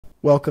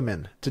Welcome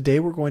in. Today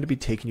we're going to be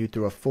taking you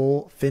through a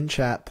full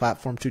FinChat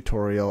platform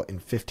tutorial in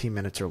 15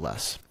 minutes or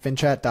less.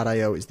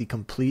 FinChat.io is the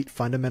complete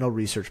fundamental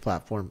research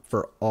platform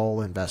for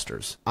all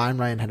investors. I'm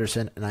Ryan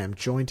Henderson and I am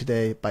joined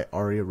today by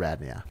Arya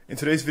Radnia. In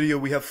today's video,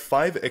 we have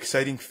 5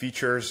 exciting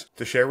features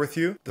to share with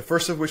you. The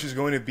first of which is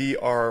going to be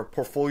our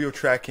portfolio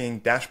tracking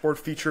dashboard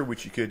feature,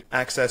 which you could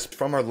access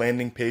from our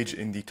landing page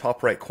in the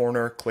top right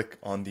corner. Click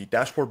on the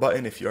dashboard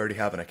button if you already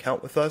have an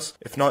account with us.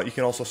 If not, you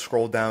can also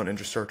scroll down and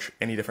just search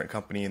any different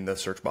company in the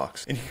search box.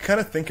 And you can kind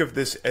of think of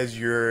this as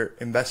your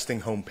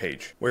investing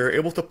homepage, where you're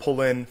able to pull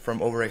in from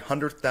over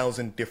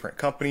 100,000 different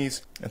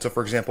companies. And so,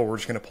 for example, we're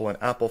just going to pull in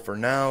Apple for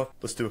now.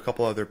 Let's do a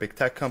couple other big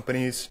tech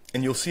companies,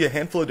 and you'll see a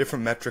handful of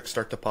different metrics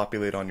start to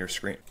populate on your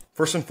screen.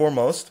 First and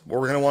foremost,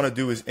 what we're going to want to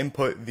do is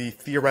input the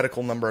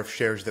theoretical number of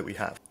shares that we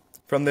have.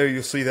 From there,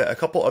 you'll see that a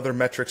couple other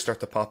metrics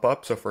start to pop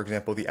up. So for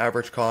example, the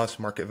average cost,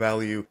 market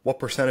value, what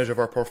percentage of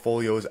our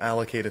portfolio is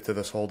allocated to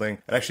this holding.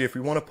 And actually, if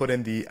we want to put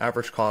in the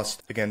average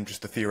cost, again,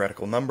 just a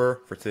theoretical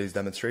number for today's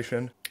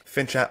demonstration,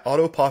 FinChat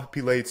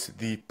auto-populates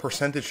the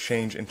percentage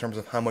change in terms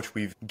of how much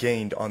we've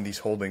gained on these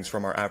holdings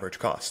from our average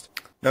cost.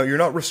 Now, you're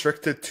not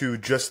restricted to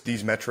just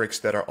these metrics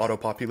that are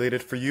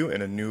auto-populated for you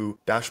in a new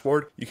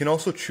dashboard. You can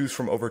also choose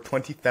from over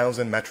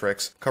 20,000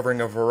 metrics covering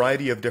a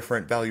variety of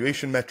different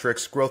valuation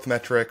metrics, growth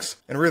metrics,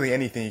 and really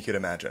anything you could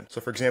imagine.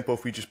 So for example,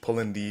 if we just pull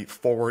in the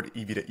forward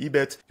EV to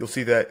EBIT, you'll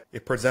see that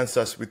it presents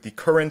us with the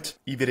current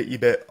EV to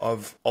EBIT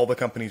of all the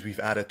companies we've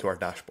added to our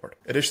dashboard.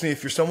 Additionally,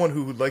 if you're someone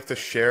who would like to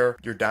share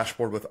your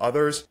dashboard with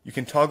others, you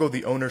can toggle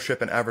the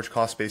ownership and average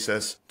cost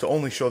basis to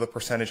only show the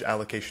percentage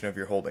allocation of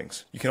your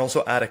holdings. You can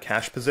also add a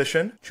cash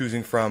position,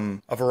 choosing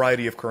from a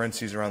variety of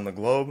currencies around the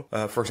globe.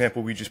 For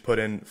example, we just put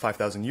in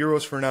 5,000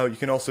 euros for now. You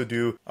can also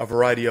do a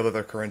variety of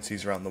other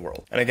currencies around the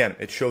world. And again,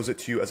 it shows it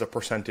to you as a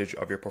percentage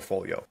of your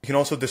portfolio. You can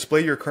also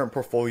display your current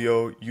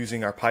portfolio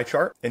using our pie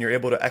chart, and you're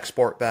able to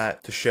export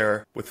that to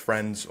share with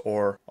friends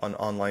or on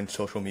online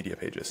social media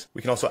pages.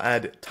 We can also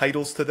add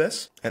titles to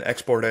this and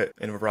export it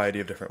in a variety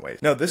of different ways.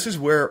 Now, this is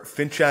where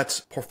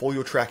FinChat's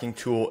portfolio tracking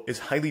tool is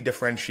highly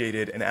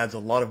differentiated and adds a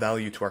lot of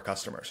value to our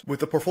customers.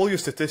 With the portfolio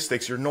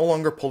statistics, you're no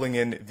longer pulling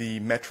in the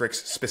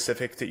metrics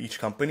specific to each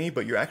company,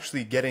 but you're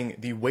actually getting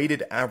the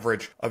weighted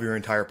average of your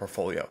entire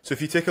portfolio. So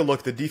if you take a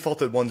look, the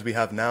defaulted ones we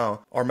have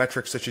now are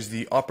metrics such as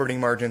the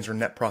operating margins or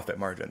net profit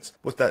margins.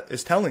 What that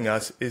is telling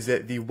us is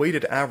that the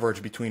weighted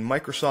average between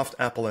Microsoft,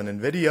 Apple, and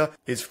Nvidia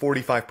is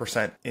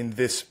 45% in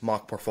this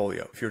mock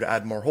portfolio. If you were to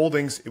add more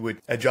holdings, it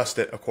would adjust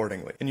it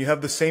accordingly. And you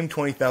have the same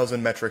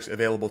 20,000 metrics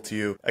available to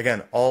you,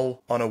 again,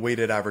 all on a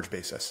weighted average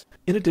basis.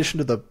 In addition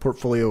to the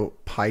portfolio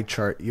pie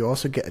chart, you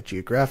also get a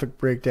geographic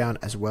breakdown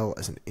as well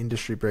as an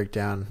industry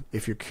breakdown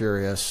if you're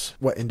curious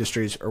what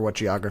industries or what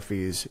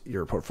geographies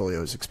your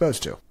portfolio is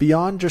exposed to.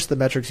 Beyond just the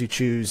metrics you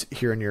choose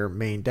here in your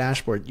main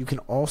dashboard, you can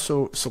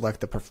also select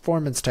the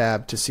performance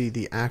tab to see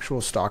the actual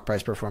stock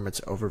price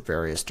performance over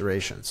various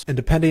durations. And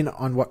depending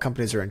on what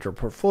companies are in your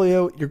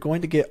portfolio, you're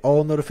going to get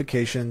all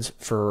notifications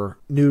for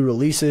new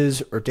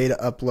releases or data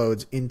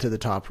uploads into the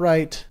top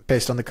right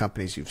based on the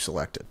companies you've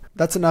selected.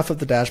 That's enough of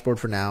the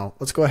dashboard for now.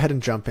 Let's go ahead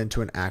and jump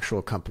into an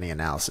actual company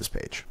analysis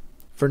page.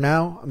 For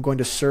now, I'm going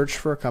to search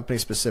for a company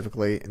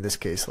specifically. In this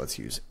case, let's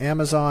use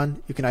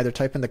Amazon. You can either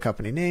type in the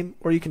company name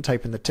or you can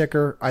type in the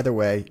ticker. Either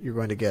way, you're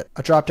going to get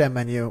a drop-down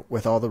menu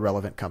with all the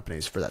relevant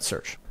companies for that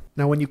search.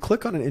 Now, when you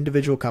click on an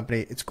individual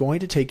company, it's going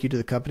to take you to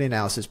the company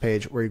analysis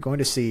page where you're going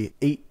to see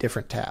 8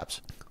 different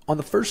tabs. On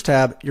the first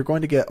tab, you're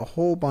going to get a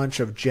whole bunch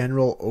of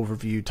general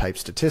overview type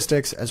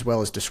statistics as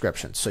well as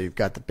descriptions. So you've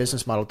got the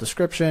business model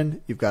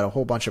description, you've got a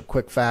whole bunch of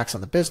quick facts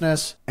on the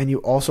business, and you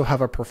also have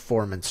a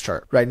performance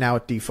chart. Right now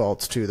it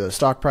defaults to the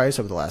stock price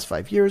over the last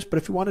 5 years, but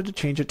if you wanted to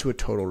change it to a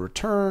total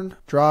return,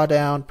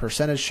 drawdown,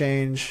 percentage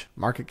change,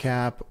 market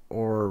cap,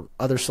 or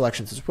other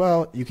selections as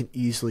well, you can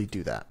easily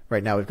do that.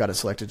 Right now we've got it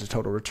selected to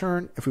total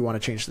return. If we want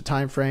to change the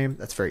time frame,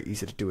 that's very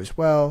easy to do as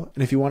well.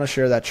 And if you want to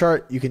share that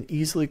chart, you can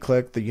easily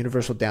click the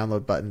universal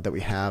download button that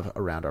we have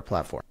around our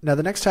platform. Now,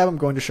 the next tab I'm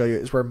going to show you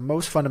is where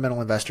most fundamental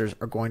investors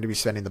are going to be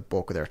spending the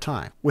bulk of their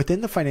time.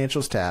 Within the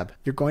financials tab,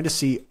 you're going to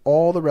see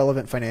all the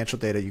relevant financial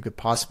data you could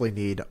possibly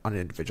need on an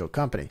individual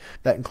company.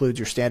 That includes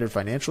your standard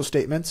financial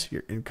statements,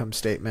 your income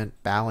statement,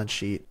 balance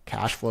sheet,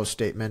 cash flow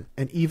statement,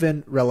 and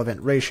even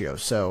relevant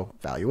ratios. So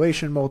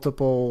valuation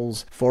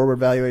multiples, forward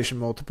valuation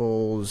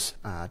multiples,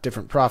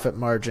 different profit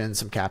margins,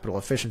 some capital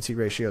efficiency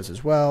ratios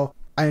as well.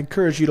 I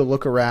encourage you to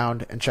look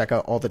around and check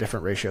out all the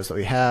different ratios that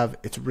we have.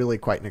 It's really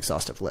quite an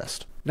exhaustive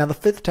list. Now, the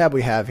 5th tab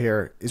we have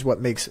here is what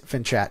makes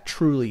FinChat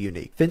truly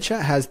unique.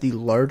 FinChat has the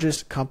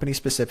largest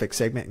company-specific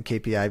segment and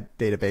KPI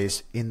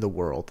database in the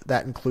world.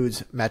 That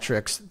includes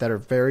metrics that are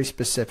very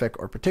specific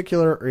or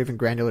particular or even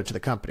granular to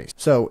the companies.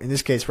 So in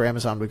this case for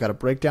Amazon, we've got a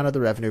breakdown of the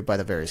revenue by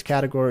the various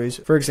categories.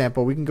 For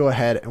example, we can go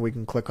ahead and we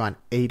can click on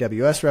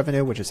AWS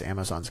revenue, which is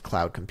Amazon's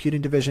cloud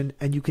computing division,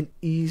 and you can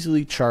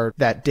easily chart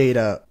that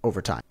data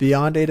over time.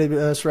 Beyond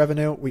AWS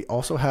revenue, we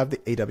also have the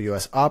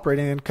AWS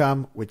operating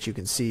income, which you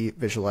can see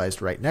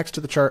visualized right next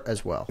to the chart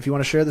as well. If you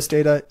want to share this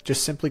data,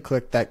 just simply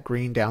click that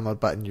green download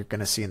button you're going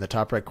to see in the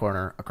top right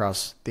corner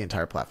across the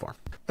entire platform.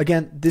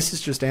 Again, this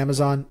is just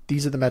Amazon.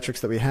 These are the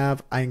metrics that we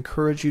have. I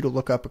encourage you to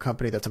look up a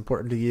company that's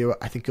important to you.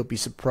 I think you'll be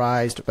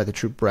surprised by the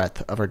true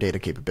breadth of our data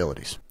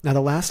capabilities. Now,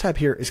 the last tab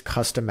here is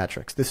custom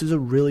metrics. This is a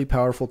really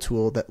powerful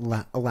tool that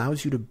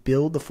allows you to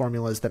build the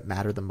formulas that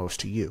matter the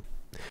most to you.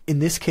 In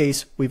this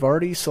case, we've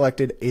already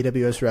selected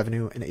AWS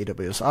revenue and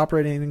AWS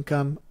operating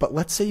income, but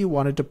let's say you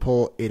wanted to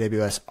pull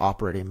AWS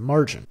operating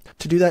margin.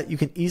 To do that, you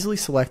can easily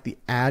select the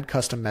Add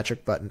Custom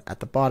Metric button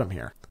at the bottom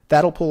here.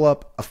 That'll pull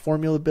up a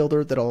formula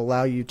builder that'll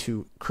allow you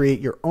to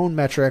create your own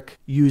metric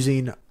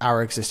using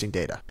our existing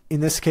data. In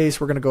this case,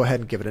 we're going to go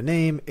ahead and give it a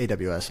name,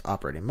 AWS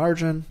operating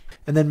margin,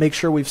 and then make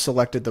sure we've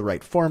selected the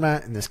right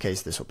format. In this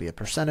case, this will be a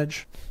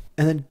percentage,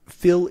 and then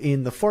fill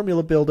in the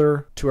formula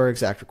builder to our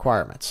exact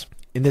requirements.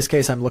 In this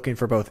case, I'm looking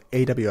for both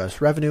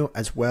AWS revenue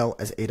as well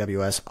as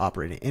AWS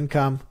operating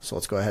income. So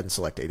let's go ahead and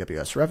select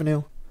AWS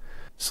revenue.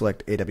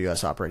 Select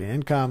AWS operating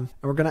income,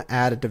 and we're going to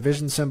add a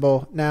division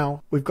symbol.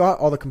 Now, we've got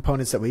all the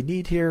components that we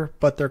need here,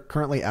 but they're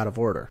currently out of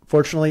order.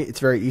 Fortunately, it's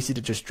very easy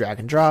to just drag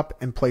and drop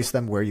and place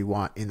them where you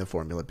want in the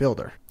formula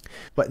builder.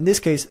 But in this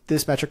case,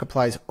 this metric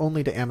applies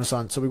only to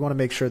Amazon, so we want to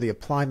make sure the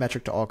apply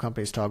metric to all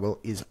companies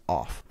toggle is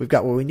off. We've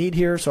got what we need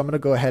here, so I'm going to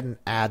go ahead and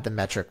add the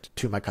metric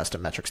to my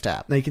custom metrics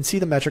tab. Now you can see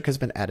the metric has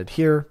been added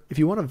here. If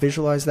you want to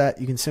visualize that,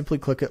 you can simply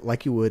click it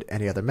like you would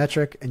any other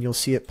metric, and you'll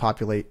see it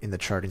populate in the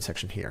charting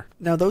section here.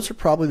 Now those are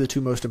probably the two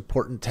most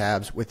important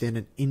tabs within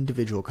an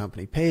individual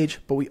company page,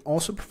 but we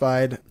also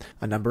provide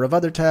a number of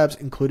other tabs,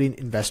 including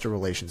investor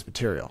relations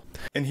material.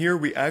 And here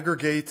we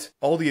aggregate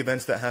all the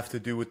events that have to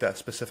do with that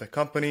specific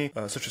company,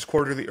 such as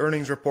quarterly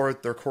earnings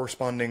report, their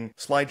corresponding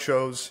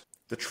slideshows,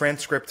 the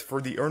transcript for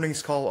the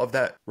earnings call of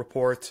that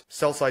report,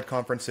 sell-side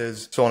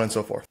conferences, so on and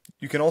so forth.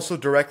 You can also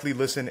directly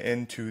listen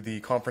into the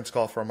conference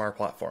call from our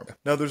platform.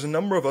 Now, there's a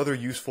number of other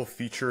useful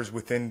features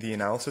within the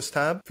analysis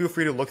tab. Feel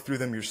free to look through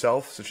them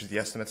yourself, such as the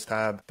estimates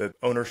tab, the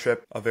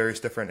ownership of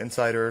various different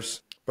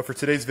insiders. But for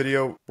today's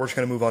video, we're just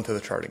going to move on to the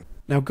charting.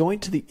 Now, going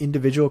to the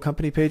individual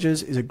company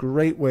pages is a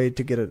great way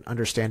to get an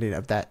understanding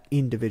of that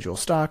individual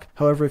stock.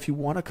 However, if you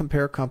want to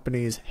compare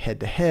companies head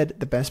to head,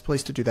 the best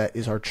place to do that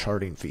is our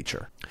charting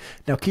feature.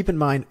 Now, keep in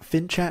mind,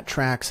 FinChat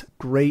tracks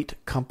great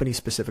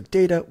company-specific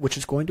data, which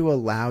is going to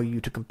allow you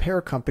to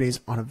compare companies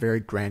on a very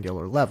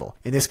granular level.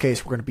 In this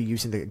case, we're going to be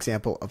using the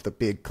example of the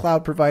big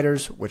cloud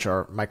providers, which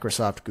are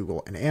Microsoft,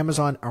 Google, and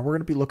Amazon, and we're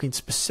going to be looking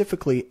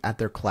specifically at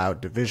their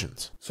cloud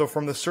divisions. So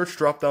from the search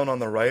dropdown on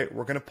the right,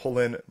 we're going to pull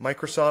in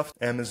Microsoft,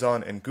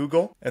 Amazon, and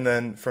Google. And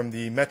then from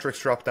the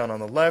metrics dropdown on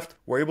the left,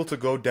 we're able to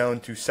go down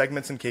to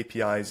segments and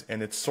KPIs,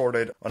 and it's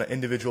sorted on an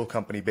individual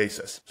company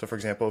basis. So for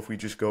example, if we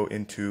just go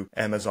into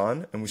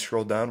Amazon and we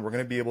scroll down, we're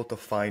going to be able to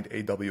find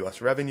AWS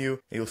revenue,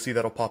 and you'll see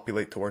that'll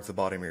populate towards the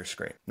bottom of your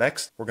screen.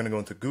 Next, we're going to go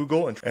into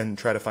Google and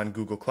try to find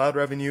Google Cloud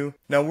revenue.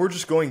 Now we're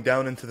just going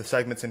down into the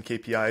segments and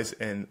KPIs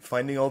and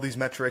finding all these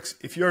metrics.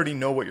 If you already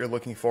know what you're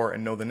looking for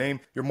and know the name,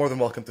 you're more than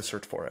welcome to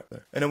search for it.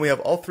 And then we have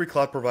all three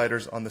cloud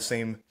providers on the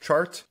same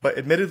chart, but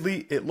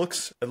admittedly, it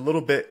looks a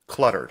little bit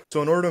cluttered.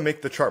 So in order to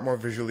make the chart more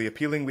visually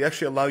appealing, we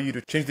actually allow you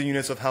to change the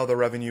units of how the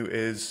revenue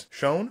is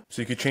shown.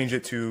 So you could change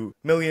it to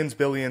millions,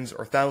 billions,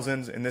 or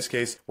thousands. In this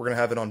case, we're going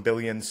to have it on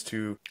billions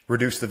to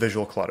reduce the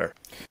visual clutter.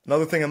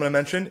 Another thing I'm going to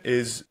mention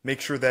is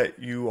make sure that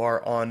you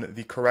are on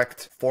the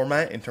correct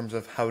format in terms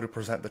of how to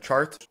present the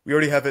chart. We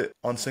already have it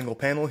on single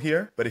panel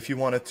here, but if you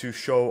wanted to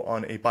show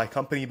on a by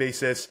company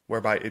basis,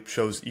 whereby it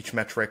shows each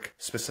metric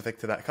specific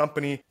to that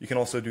company, you can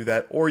also do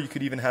that. Or you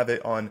could even have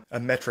it on a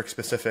metric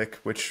specific,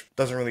 which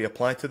doesn't really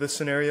apply to this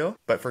scenario.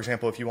 But for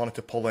example, if you wanted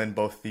to pull in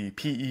both the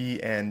PE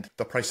and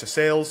the price of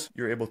sales,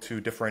 you're able to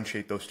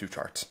differentiate those two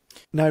charts.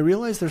 Now I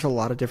realize there's a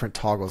lot of different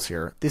toggles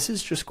here. This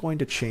is just going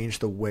to change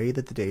the way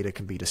that the data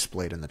can be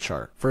displayed in the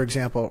chart. For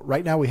example,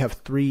 right now we have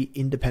 3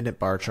 independent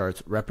bar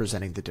charts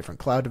representing the different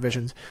cloud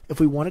divisions. If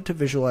we wanted to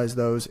visualize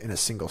those in a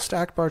single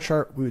stacked bar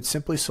chart, we would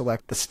simply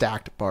select the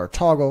stacked bar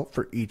toggle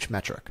for each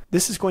metric.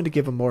 This is going to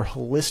give a more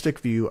holistic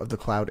view of the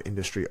cloud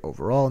industry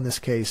overall in this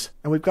case,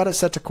 and we've got it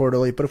set to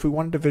quarterly, but if we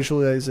wanted to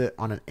visualize it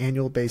on an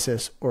annual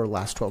basis or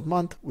last 12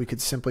 month, we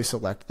could simply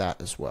select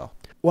that as well.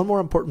 One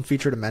more important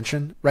feature to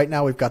mention, right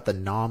now we've got the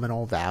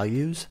nominal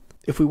values.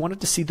 If we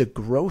wanted to see the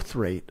growth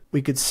rate,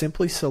 we could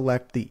simply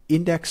select the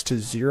index to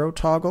 0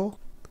 toggle,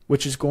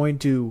 which is going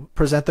to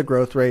present the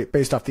growth rate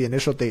based off the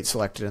initial date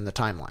selected in the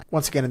timeline.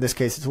 Once again, in this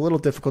case, it's a little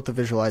difficult to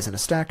visualize in a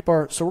stacked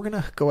bar, so we're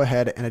going to go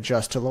ahead and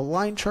adjust to the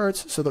line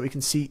charts so that we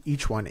can see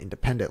each one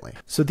independently.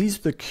 So these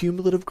are the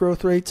cumulative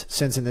growth rates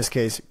since, in this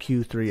case,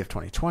 Q3 of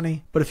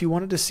 2020. But if you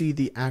wanted to see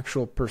the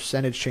actual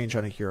percentage change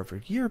on a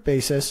year-over-year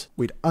basis,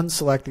 we'd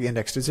unselect the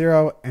index to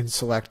 0 and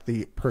select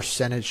the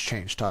percentage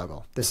change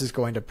toggle. This is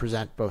going to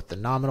present both the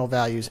nominal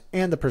values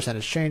and the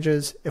percentage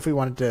changes. If we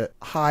wanted to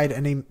hide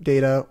any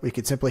data, we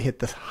could simply hit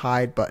the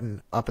hide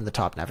button up in the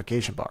top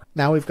navigation bar.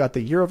 Now we've got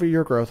the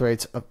year-over-year growth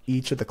rates of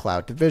each of the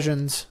cloud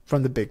divisions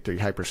from the big 3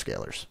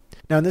 hyperscalers.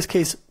 Now in this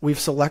case, we've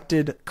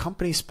selected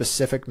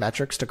company-specific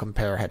metrics to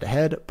compare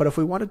head-to-head, but if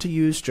we wanted to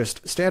use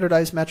just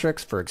standardized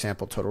metrics, for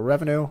example, total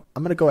revenue,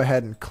 I'm going to go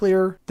ahead and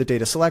clear the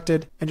data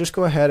selected and just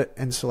go ahead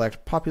and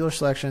select popular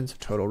selections,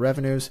 total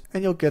revenues,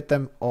 and you'll get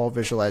them all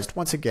visualized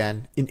once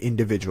again in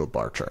individual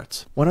bar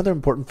charts. One other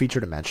important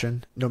feature to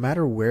mention, no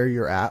matter where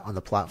you're at on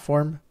the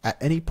platform,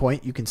 at any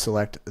point you can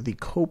select the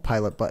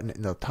Copilot button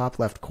in the top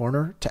left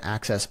corner to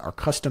access our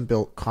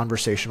custom-built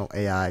conversational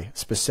AI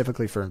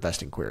specifically for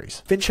investing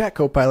queries. FinChat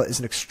Copilot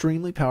is an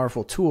extremely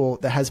powerful tool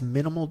that has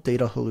minimal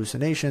data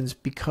hallucinations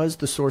because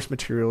the source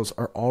materials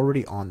are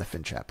already on the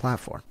FinChat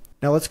platform.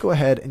 Now let's go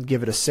ahead and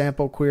give it a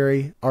sample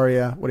query.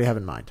 Arya, what do you have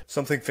in mind?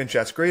 Something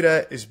FinChat's great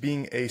at is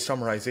being a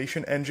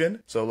summarization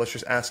engine. So let's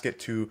just ask it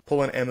to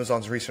pull in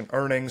Amazon's recent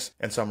earnings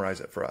and summarize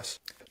it for us.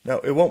 Now,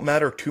 it won't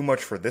matter too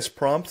much for this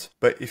prompt,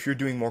 but if you're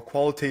doing more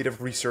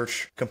qualitative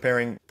research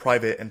comparing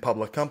private and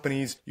public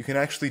companies, you can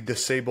actually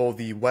disable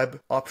the web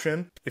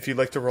option if you'd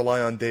like to rely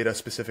on data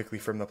specifically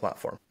from the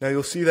platform. Now,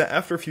 you'll see that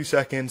after a few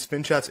seconds,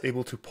 FinChat's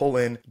able to pull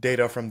in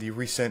data from the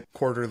recent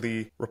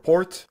quarterly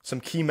report,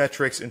 some key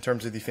metrics in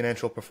terms of the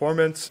financial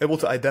performance, able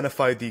to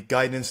identify the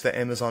guidance that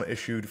Amazon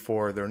issued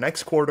for their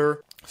next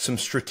quarter, some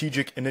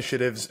strategic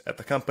initiatives at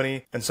the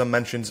company, and some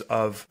mentions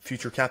of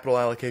future capital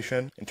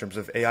allocation in terms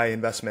of AI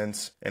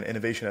investments and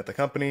innovation at the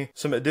company,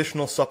 some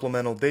additional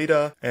supplemental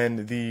data,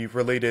 and the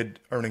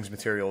related earnings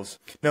materials.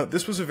 Now,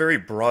 this was a very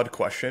broad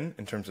question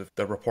in terms of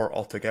the report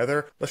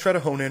altogether. Let's try to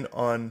hone in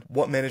on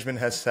what management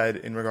has said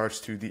in regards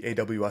to the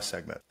AWS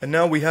segment. And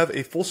now we have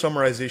a full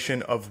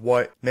summarization of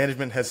what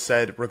management has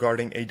said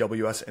regarding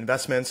AWS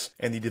investments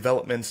and the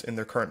developments in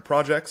their current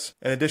projects.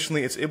 And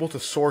additionally, it's able to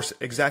source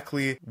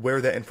exactly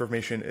where that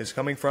information is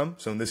coming from.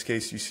 So in this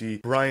case, you see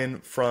Brian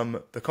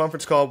from the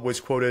conference call was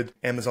quoted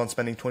Amazon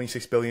spending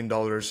 $26 billion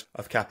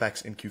of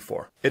CapEx in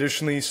Q4.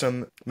 Additionally,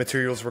 some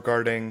materials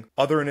regarding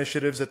other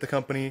initiatives at the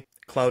company,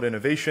 cloud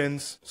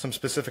innovations, some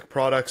specific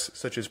products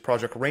such as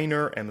Project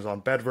Rainer, Amazon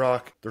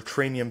Bedrock, their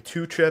Trainium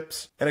 2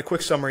 chips, and a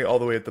quick summary all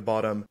the way at the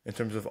bottom in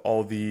terms of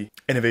all the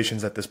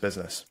innovations at this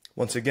business.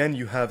 Once again,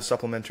 you have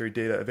supplementary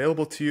data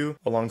available to you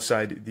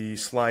alongside the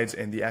slides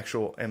and the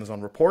actual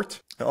Amazon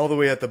report. And all the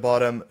way at the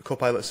bottom,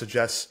 Copilot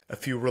suggests a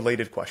few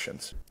related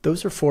questions.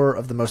 Those are 4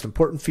 of the most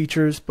important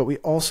features, but we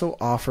also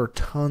offer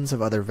tons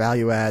of other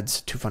value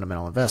adds to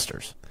fundamental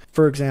investors.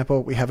 For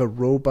example, we have a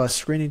robust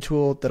screening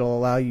tool that'll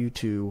allow you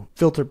to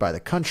filter by the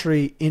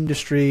country,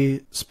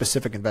 industry,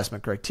 specific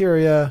investment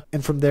criteria,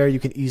 and from there you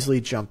can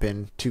easily jump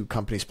into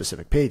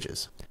company-specific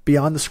pages.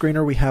 Beyond the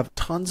screener, we have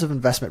tons of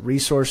investment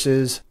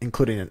resources,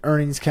 including an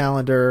earnings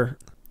calendar,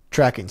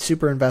 tracking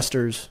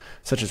SuperInvestors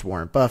such as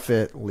Warren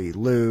Buffett, Lee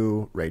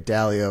Lu, Ray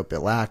Dalio,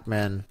 Bill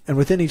Ackman. And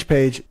within each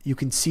page, you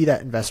can see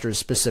that investor's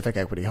specific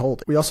equity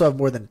holding. We also have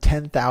more than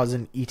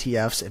 10,000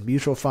 ETFs and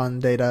mutual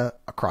fund data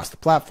across the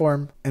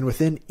platform. And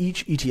within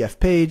each ETF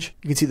page,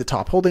 you can see the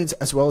top holdings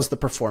as well as the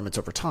performance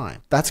over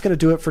time. That's going to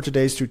do it for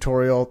today's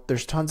tutorial.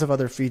 There's tons of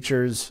other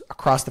features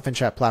across the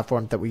FinChat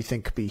platform that we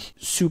think could be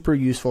super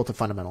useful to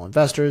fundamental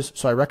investors.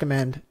 So I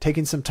recommend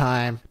taking some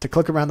time to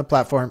click around the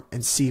platform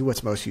and see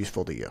what's most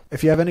useful to you.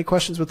 If you have any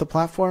questions with the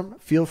platform,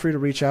 feel free to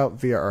reach out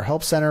via our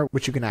help center,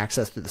 which you can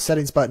access through the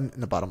settings button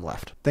in the bottom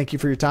left. Thank you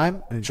for your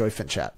time and enjoy FinChat.